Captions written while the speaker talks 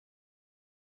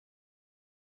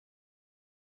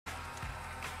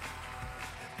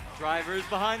Drivers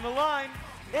behind the line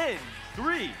in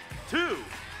 3, 2,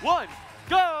 1,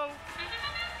 go!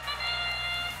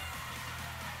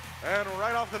 And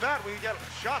right off the bat, we get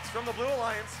shots from the Blue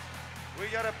Alliance. We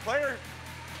get a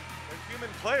human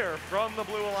player from the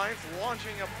Blue Alliance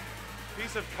launching a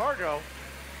piece of cargo.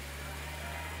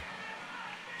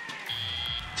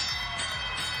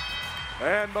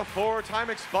 And before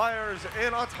time expires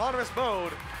in autonomous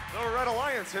mode, the Red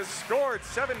Alliance has scored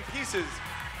 7 pieces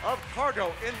of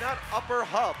cargo in that upper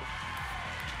hub.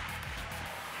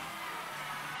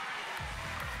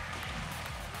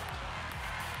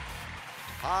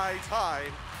 High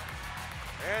Tide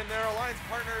and their alliance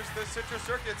partners, the Citrus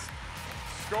Circuits,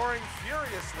 scoring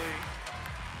furiously.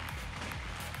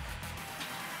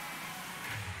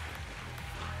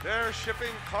 They're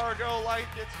shipping cargo like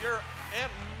it's your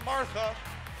Aunt Martha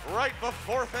right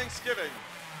before Thanksgiving.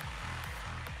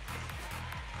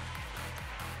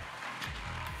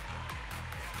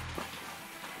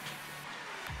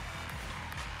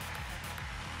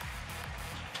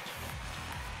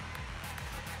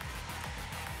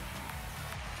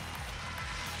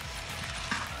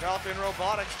 Falcon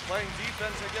Robotics playing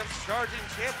defense against charging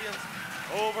champions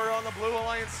over on the Blue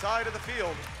Alliance side of the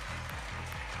field.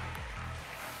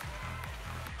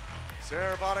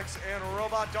 Robotics and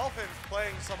Robot Dolphins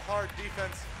playing some hard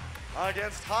defense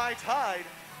against High Tide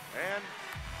and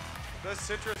the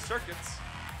Citrus Circuits.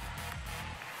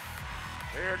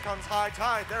 Here comes High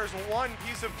Tide. There's 1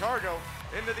 piece of cargo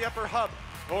into the upper hub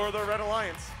for the Red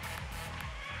Alliance.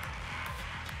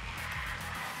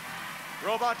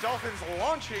 Robot Dolphins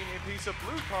launching a piece of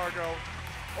blue cargo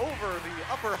over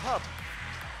the upper hub.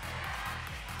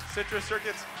 Citrus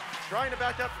Circuits trying to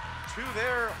back up to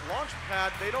their launch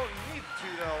pad. They don't need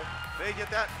to though. They get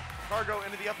that cargo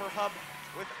into the upper hub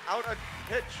without a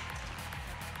hitch.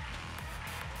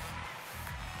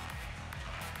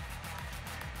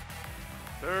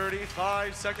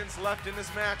 "35 seconds left in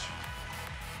this match.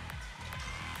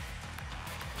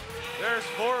 There's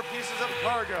 4 pieces of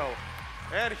cargo.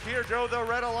 And here go the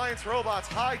Red Alliance robots,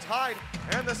 High Tide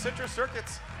and the Citrus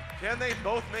Circuits. Can they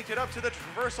both make it up to the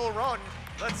traversal run?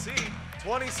 Let's see,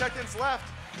 20 seconds left.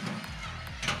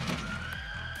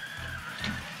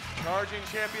 Charging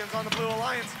champions on the Blue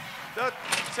Alliance. The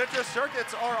Citrus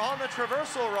Circuits are on the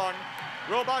traversal run.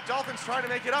 Robot Dolphins trying to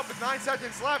make it up with 9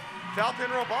 seconds left. Falcon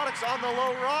Robotics on the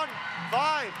low run.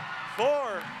 5,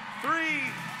 4, 3,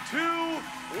 2,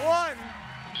 1.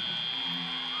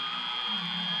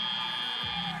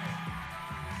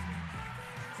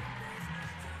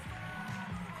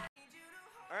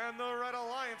 And the Red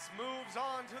Alliance moves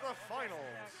on to the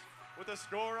finals with a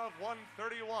score of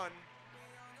 131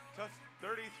 to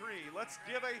 33. Let's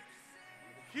give a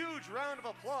huge round of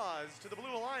applause to the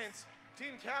Blue Alliance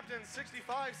team captains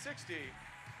 65-60,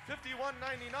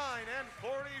 51-99, and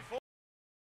 44.